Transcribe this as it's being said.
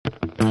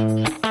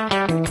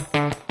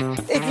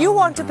If you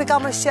want to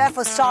become a chef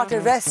or start a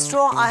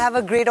restaurant, I have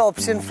a great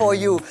option for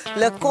you.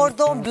 Le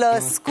Cordon Bleu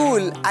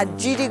School at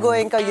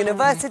Goenka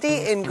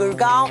University in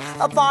Gurugram,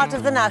 a part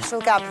of the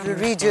National Capital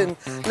Region.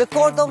 Le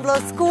Cordon Bleu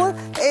School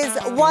is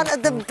one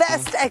of the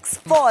best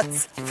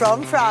exports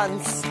from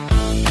France.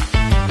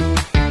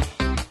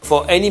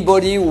 For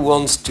anybody who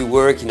wants to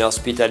work in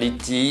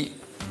hospitality,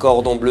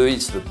 Cordon Bleu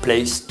is the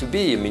place to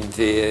be. I mean,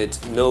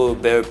 there's no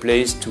better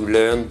place to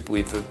learn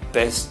with the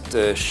best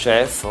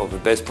chef or the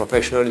best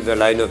professional in the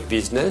line of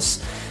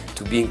business,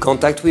 to be in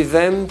contact with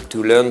them,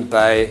 to learn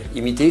by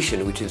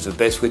imitation, which is the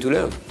best way to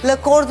learn. Le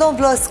Cordon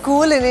Bleu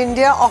School in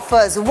India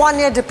offers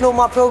one-year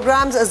diploma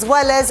programs as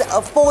well as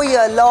a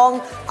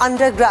 4-year-long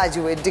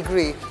undergraduate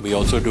degree. We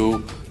also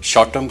do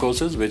short-term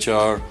courses which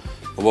are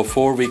over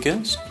 4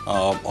 weekends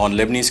on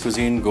Lebanese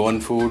cuisine,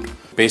 Goan food,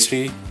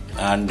 pastry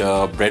and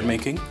bread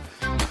making.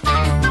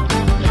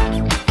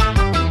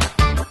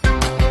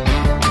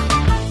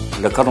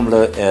 Le Cordon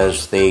Bleu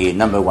is the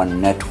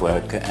 #1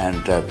 network,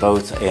 and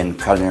both in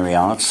culinary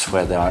arts,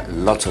 where there are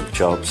lots of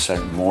jobs,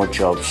 more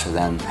jobs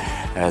than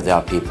there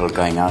are people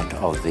going out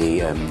of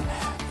the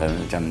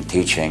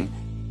teaching.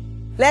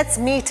 Let's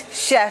meet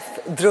Chef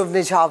Dhruv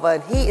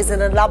Nijhawan. He is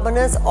an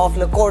alumnus of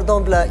Le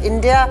Cordon Bleu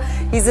India.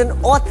 He's an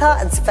author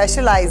and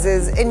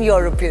specializes in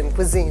European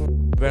cuisine.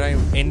 When I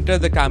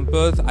entered the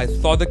campus, I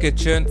saw the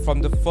kitchen.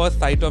 From the first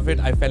sight of it,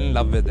 I fell in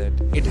love with it.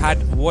 It had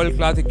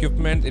world-class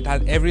equipment. It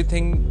had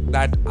everything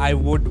that I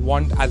would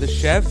want as a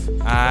chef.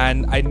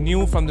 And I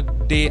knew from the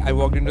day I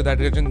walked into that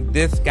kitchen,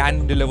 this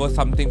can deliver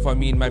something for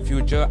me in my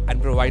future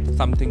and provide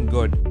something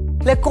good.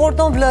 Le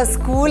Cordon Bleu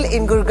School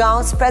in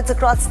Gurugram spreads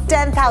across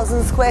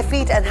 10,000 square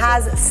feet and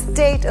has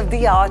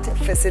state-of-the-art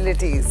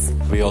facilities.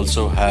 We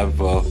also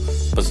have a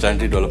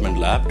personality development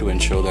lab to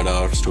ensure that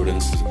our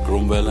students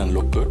groom well and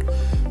look good.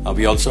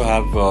 We also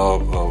have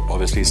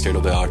obviously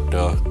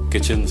state-of-the-art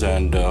kitchens,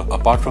 and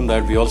apart from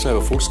that we also have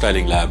a food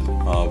styling lab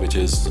which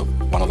is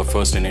one of the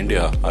first in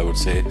India, I would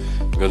say,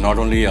 because not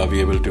only are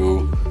we able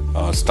to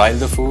style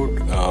the food,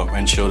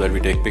 ensure that we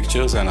take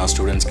pictures and our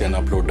students can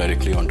upload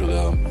directly onto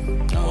the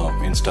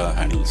Insta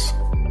handles.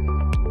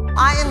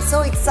 I am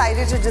so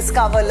excited to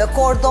discover Le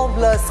Cordon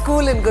Bleu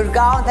School in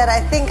Gurugram that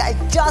I think I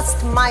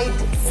just might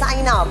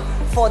sign up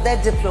for their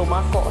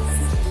diploma course.